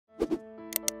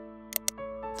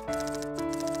আমরা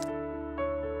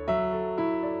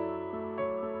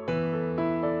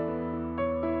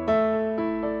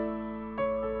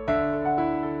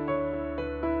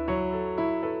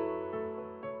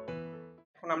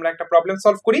একটা problem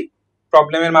solve করি,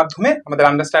 প্রবলেমের মাধ্যমে আমাদের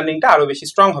আন্ডারস্ট্যান্ডিংটা আরো বেশি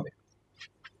স্ট্রং হবে।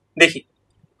 দেখি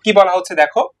কি বলা হচ্ছে,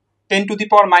 দেখো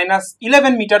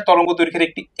 10⁻⁻11 মিটার তরঙ্গ দৈর্ঘ্যের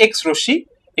একটি এক্স রশ্মি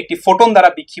একটি ফোটন দ্বারা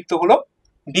বিক্ষিপ্ত হলো।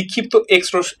 বিক্ষিপ্ত এক্স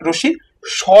রশ্মির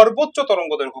সর্বোচ্চ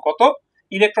তরঙ্গ দৈর্ঘ্য কত,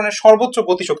 ইলেকট্রনের সর্বোচ্চ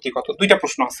গতিশক্তি কত? দুইটা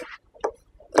প্রশ্ন আছে,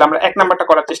 তাহলে আমরা এক নাম্বারটা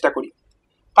করার চেষ্টা করি।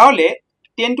 তাহলে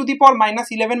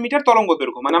 10⁻⁻11 মিটার তরঙ্গ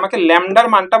দৈর্ঘ্য মানে আমাকে ল্যামডার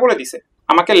মানটা বলে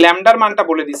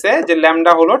দিছে, যে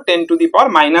ল্যামডা হলো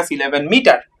 10⁻⁻11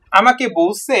 মিটার। আমাকে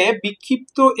বলছে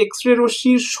বিক্ষিপ্ত এক্স রে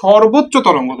রশ্মির সর্বোচ্চ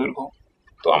তরঙ্গ দৈর্ঘ্য।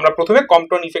 তো আমরা প্রথমে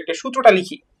কম্পটন ইফেক্টের সূত্রটা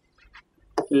লিখি।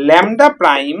 ল্যামডা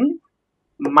প্রাইম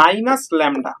মাইনাস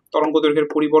ল্যামডা তরঙ্গ দৈর্ঘ্যের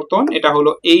পরিবর্তন, এটা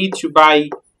হলো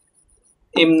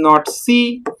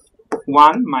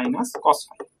h/m0c1 মাইনাস cos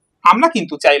phi। আমরা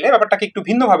কিন্তু চাইলে ব্যাপারটাকে একটু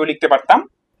ভিন্নভাবে লিখতে পারতাম।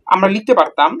 আমরা লিখতে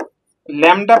পারতাম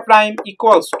lambda prime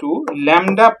equals to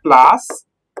lambda plus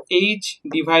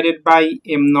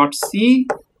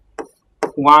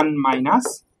h/m0c1 minus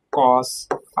cos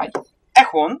phi।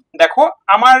 এখন দেখো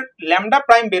আমার ল্যামডা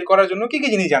প্রাইম বের করার জন্য কি কি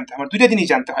জিনিস জানতে হয়? আমার দুইটা জিনিস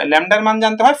জানতে হয়, ল্যামডার মান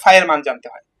জানতে হয়, ফাই এর মান জানতে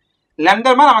হয়।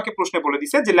 ল্যামডার মান আমাকে প্রশ্নে বলে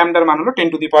দিছে যে ল্যামডার মান হলো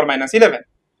 10⁻11।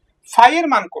 ফাই এর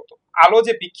মান কত, আলো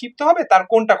যে বিক্ষিপ্ত হবে তার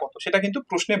কোণটা কত, সেটা কিন্তু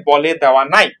প্রশ্নে বলে দেওয়া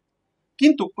নাই,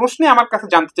 কিন্তু প্রশ্নে আমার কাছে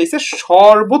জানতে চাইছে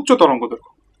সর্বোচ্চ তরঙ্গ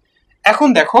দৈর্ঘ্য। এখন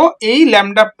দেখো এই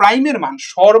ল্যামডা প্রাইমের মান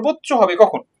সর্বোচ্চ হবে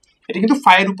কখন, এটা কিন্তু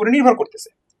ফাই এর উপরে নির্ভর করতেছে।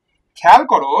 খেয়াল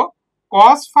করো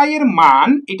cos phi এর মান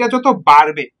এটা যত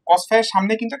বাড়বে, cos phi এর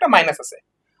সামনে কিন্তু একটা মাইনাস আছে,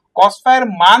 cos phi এর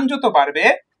মান যত বাড়বে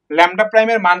ল্যামডা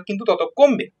প্রাইমের মান কিন্তু তত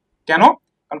কমবে। কেন?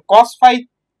 কারণ cos phi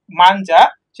মান যা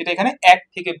সেটা এখানে 1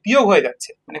 থেকে বিয়োগ হয়ে যাচ্ছে,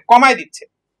 মানে কমায় দিচ্ছে।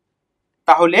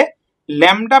 তাহলে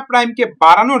ল্যামডা প্রাইমকে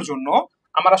বাড়ানোর জন্য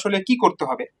আমার আসলে কি করতে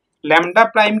হবে? ল্যামডা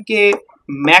প্রাইমকে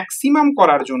ম্যাক্সিমাম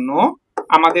করার জন্য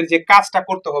আমাদের যে কাজটা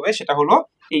করতে হবে সেটা হলো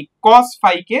এই cos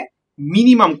phi কে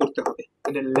মিনিমাম করতে হবে।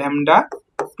 তাহলে lambda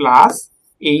plus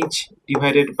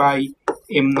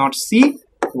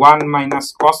h/m0c1 minus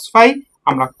cos phi,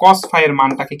 আমরা cos phi এর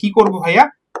মানটাকে কি করব ভাইয়া?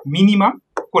 মিনিমাম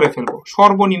করে ফেলবো,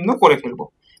 সর্বনিম্ন করে ফেলবো।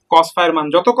 cos phi এর মান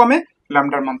যত কমে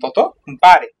ল্যামডার মান তত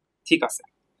বাড়ে। ঠিক আছে,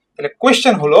 তাহলে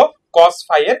কোশ্চেন হলো cos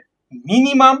phi এর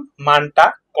মিনিমাম মানটা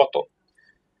কত?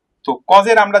 তো cos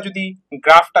এর আমরা যদি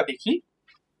গ্রাফটা দেখি,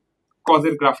 cos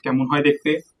এর গ্রাফ কেমন হয়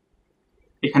দেখতে,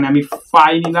 এখানে আমি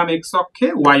phi নিলাম x অক্ষে,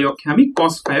 y অক্ষে আমি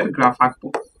cos phi এর গ্রাফ আঁকবো।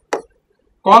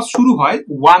 cos শুরু হয়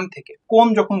 1 থেকে, কোণ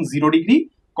যখন 0 ডিগ্রি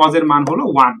cos এর মান হলো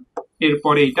 1,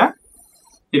 এরপরে এটা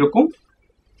এরকম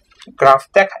গ্রাফ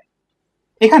দেখায়।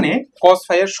 এখানে cos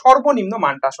phi এর সর্বনিম্ন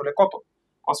মানটা আসলে কত?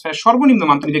 cos phi এর সর্বনিম্ন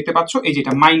মান তুমি দেখতে পাচ্ছ, এই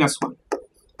যেটা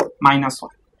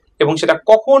 -1, এবং সেটা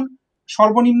কখন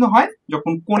সর্বনিম্ন হয়?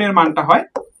 যখন কোণের মানটা হয়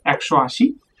 180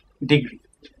 ডিগ্রি।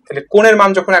 তাহলে কোণের মান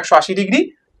যখন 180 ডিগ্রি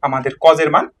আমাদের cos এর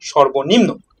মান সর্বনিম্ন।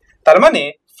 তার মানে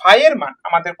phi এর মান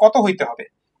আমাদের কত হইতে হবে?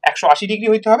 180 ডিগ্রি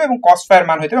হইতে হবে, এবং cos phi এর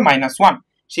মান হইতে হবে -1।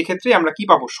 সেক্ষেত্রে আমরা কি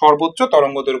পাবো? সর্বোচ্চ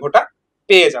তরঙ্গ দৈর্ঘ্যটা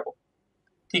পেয়ে যাব।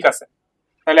 ঠিক আছে,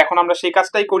 তাহলে এখন আমরা সেই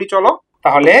কাজটাই করি, চলো।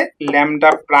 তাহলে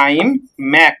ল্যামডা প্রাইম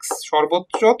ম্যাক্স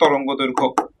সর্বোচ্চ তরঙ্গ দৈর্ঘ্য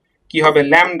কি হবে?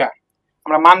 ল্যামডা,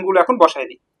 আমরা মানগুলো এখন বসাই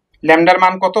দিই। ল্যামডার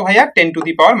মান কত ভাইয়া?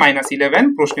 10⁻11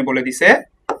 প্রশ্নে বলে দিছে।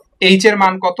 এইচ এর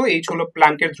মান কত? এইচ হলো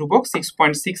প্ল্যাঙ্কের ধ্রুবক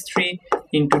 6.63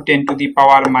 ×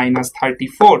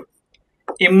 10⁻34।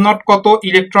 এম নট কত?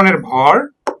 ইলেকট্রনের ভর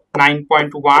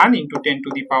 9.1 ×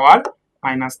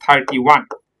 10⁻31।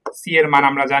 সি এর মান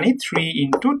আমরা জানি 3 ×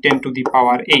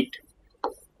 10⁸।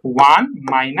 1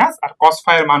 মাইনাস, আর cos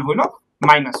phi এর মান হলো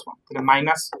 -1। তাহলে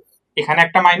মাইনাস, এখানে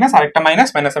একটা মাইনাস আর একটা মাইনাস,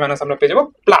 মাইনাসে মাইনাস আমরা পেয়ে যাব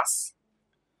প্লাস।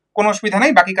 কোনো অসুবিধা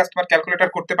নাই, বাকি কাজ তোমার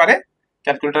ক্যালকুলেটর করতে পারে,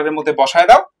 ক্যালকুলেটরের মধ্যে বসায়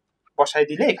দাও, বসাই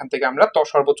দিলে এখান থেকে আমরা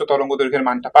সর্বোচ্চ তরঙ্গ দৈর্ঘ্যের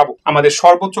মানটা পাবো। আমাদের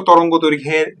সর্বোচ্চ তরঙ্গ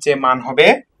দৈর্ঘ্যের যে মান হবে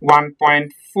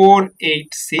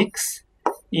 1.486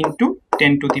 ×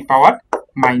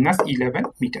 10⁻11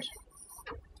 মিটার।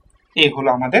 এই হলো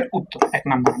আমাদের উত্তর। 1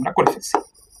 নাম্বার আমরা করে ফেলছি।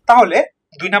 তাহলে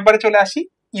 2 নম্বরে চলে আসি,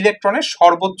 ইলেকট্রনের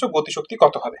সর্বোচ্চ গতিশক্তি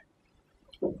কত হবে?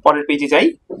 পরের পেজে যাই।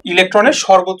 ইলেকট্রনের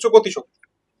সর্বোচ্চ গতিশক্তি,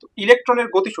 ইলেকট্রনের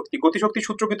গতিশক্তি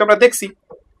সূত্র কিন্তু আমরা দেখছি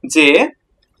যে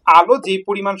আলো যে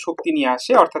পরিমাণ শক্তি নিয়ে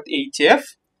আসে অর্থাৎ hf,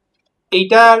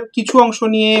 এইটার কিছু অংশ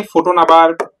নিয়ে ফোটন আবার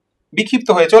বিক্ষিপ্ত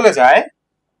হয়ে চলে যায়,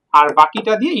 আর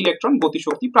বাকিটা দিয়ে ইলেকট্রন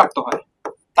গতিশক্তি প্রাপ্ত হয়।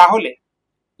 তাহলে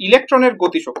ইলেকট্রনের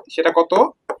গতিশক্তি সেটা কত?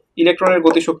 ইলেকট্রনের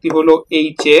গতিশক্তি হলো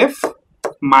hf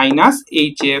মাইনাস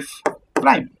hf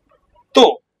প্রাইম। তো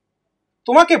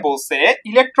তোমাকে বলছে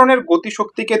ইলেকট্রনের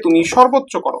গতিশক্তিকে তুমি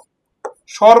সর্বোচ্চ করো,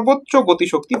 সর্বোচ্চ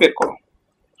গতিশক্তি বের করো।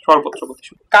 সর্বোচ্চ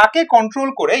গতিশক্তি। কাকে কন্ট্রোল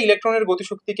করে ইলেকট্রনের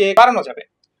গতিশক্তিকে বাড়ানো যাবে?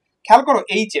 খেয়াল করো,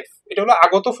 HF এটা হলো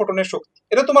আগত ফোটনের শক্তি,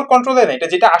 এটা তোমার কন্ট্রোলে নেই, এটা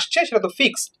যেটা আসছে সেটা তো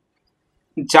ফিক্সড।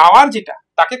 যাওয়ার যেটা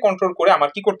তাকে কন্ট্রোল করে আমার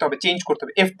কি করতে হবে, চেঞ্জ করতে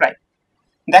হবে F প্রাইম।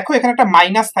 দেখো এখানে একটা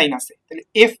মাইনাস সাইন আছে, তাহলে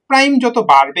F প্রাইম যত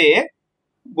বাড়বে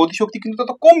গতিশক্তি কিন্তু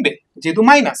তত কমবে, যেহেতু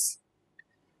মাইনাস।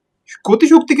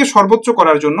 গতিশক্তিকে সর্বোচ্চ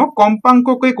করার জন্য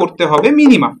কম্পাঙ্ককে করতে হবে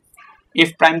মিনিমাম,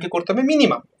 F প্রাইমকে করতে হবে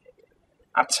মিনিমাম।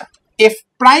 আচ্ছা, F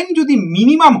প্রাইম যদি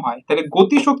মিনিমাম হয় তাহলে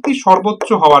গতিশক্তি সর্বোচ্চ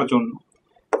হওয়ার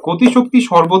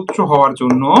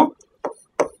জন্য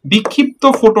বিক্ষিপ্ত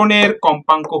ফোটনের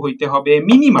কম্পাঙ্ক হইতে হবে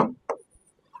মিনিমাম।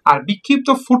 আর বিক্ষিপ্ত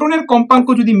ফোটনের কম্পাঙ্ক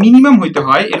যদি মিনিমাম হইতে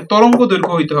হয়, এর তরঙ্গ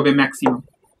দৈর্ঘ্য হইতে হবে ম্যাক্সিমাম।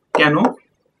 কেন?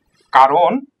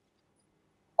 কারণ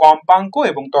কম্পাঙ্ক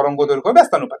এবং তরঙ্গ দৈর্ঘ্য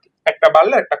ব্যস্তানুপাতিক, একটা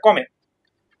বাড়লে একটা কমে।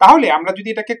 তাহলে আমরা যদি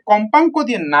এটাকে কম্পাঙ্ক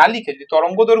দিয়ে না লিখে যদি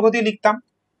তরঙ্গ দৈর্ঘ্য দিয়ে লিখতাম,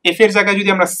 এফ এর জায়গায় যদি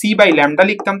আমরা সি বাই ল্যামডা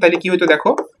লিখতাম, তাহলে কি হইতো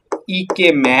দেখো, ইকে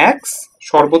ম্যাক্স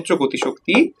সর্বোচ্চ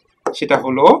গতিশক্তি সেটা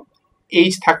হলো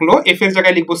এইচ থাকলো, এফ এর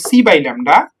জায়গায় লিখবো C by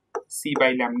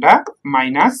lambda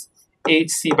minus H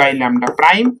C by lambda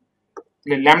prime.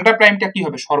 Lambda প্রাইমটা কি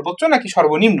হবে, সর্বোচ্চ নাকি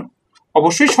সর্বনিম্ন?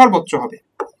 অবশ্যই সর্বোচ্চ হবে।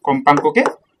 কম্পাঙ্ককে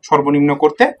সর্বনিম্ন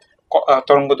করতে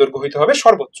তরঙ্গ দৈর্ঘ্য হইতে হবে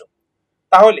সর্বোচ্চ।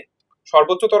 তাহলে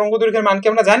সর্বোচ্চ তরঙ্গ দৈর্ঘ্যের মান কি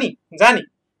আমরা জানি?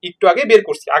 একটু আগে বের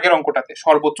করছি, আগের অঙ্কটাতে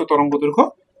সর্বোচ্চ তরঙ্গ দৈর্ঘ্য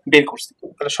বের করছি।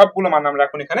 তাহলে সবগুলো মান আমরা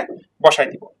এখন এখানে বসাই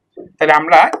দিব। তাহলে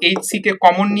আমরা এইচ সি কে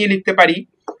কমন নিয়ে লিখতে পারি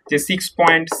যে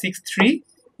 6.63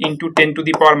 ইন্টু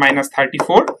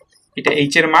 10⁻⁻34, এটা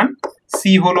এইচ এর মান।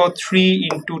 সি হলো 3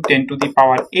 ইন্টু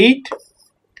 10⁻8,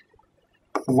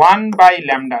 1 বাই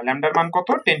ল্যামডা, ল্যামডার মান কত,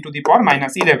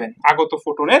 10⁻11, আগত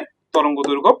ফোটনের তরঙ্গ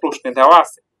দৈর্ঘ্য প্রশ্নে দেওয়া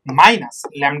আছে, মাইনাস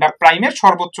ল্যামডা প্রাইমের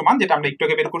সর্বোচ্চ মান যেটা আমরা একটু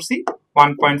আগে বের করছি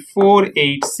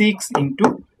 1.486 ইন্টু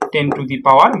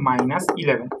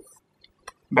 10⁻11।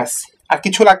 ব্যাস, আর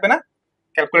কিছু লাগবে না।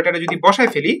 ক্যালকুলেটরে যদি বসাই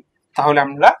ফেলি তাহলে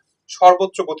আমরা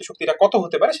সর্বোচ্চ গতিশক্তিটা কত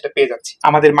হতে পারে সেটা পেয়ে যাচ্ছি।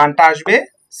 আমাদের মানটা আসবে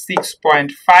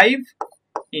 6.5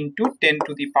 ইন্টু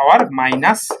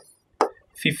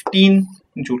 10⁻15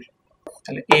 জুল।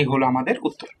 তাহলে এই হলো আমাদের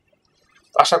উত্তর।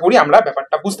 আশা করি আমরা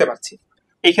ব্যাপারটা বুঝতে পারছি।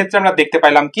 এই ক্ষেত্রে আমরা দেখতে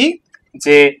পাইলাম কি,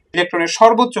 যে ইলেকট্রনের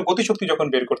সর্বোচ্চ গতিশক্তি যখন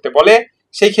বের করতে বলে,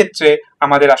 সেই ক্ষেত্রে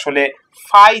আমাদের আসলে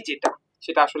ফাই যেটা,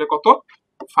 সেটা আসলে কত,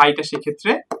 ফাইটা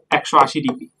সেক্ষেত্রে 180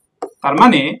 ডিগ্রি। তার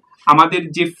মানে আমাদের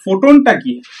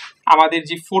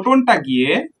যে ফোটনটা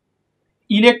গিয়ে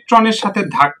ইলেকট্রনের সাথে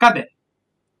ধাক্কা দেয়,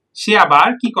 সে আবার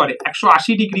কি করে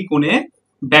 180 ডিগ্রি কোণে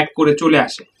ব্যাক করে চলে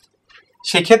আসে।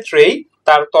 সেক্ষেত্রেই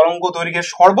তার তরঙ্গ দৈর্ঘ্যের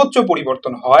সর্বোচ্চ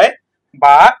পরিবর্তন হয়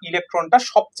বা ইলেকট্রনটা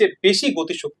সবচেয়ে বেশি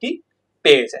গতিশক্তি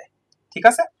পেয়ে যায়। ঠিক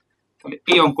আছে, তাহলে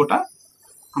এই অঙ্কটা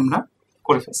আমরা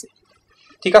করে ফেলছি।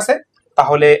 ঠিক আছে,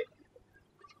 তাহলে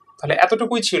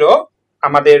এতটুকুই ছিল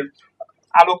আমাদের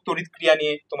আলোক তড়িৎ ক্রিয়া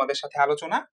নিয়ে তোমাদের সাথে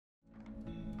আলোচনা।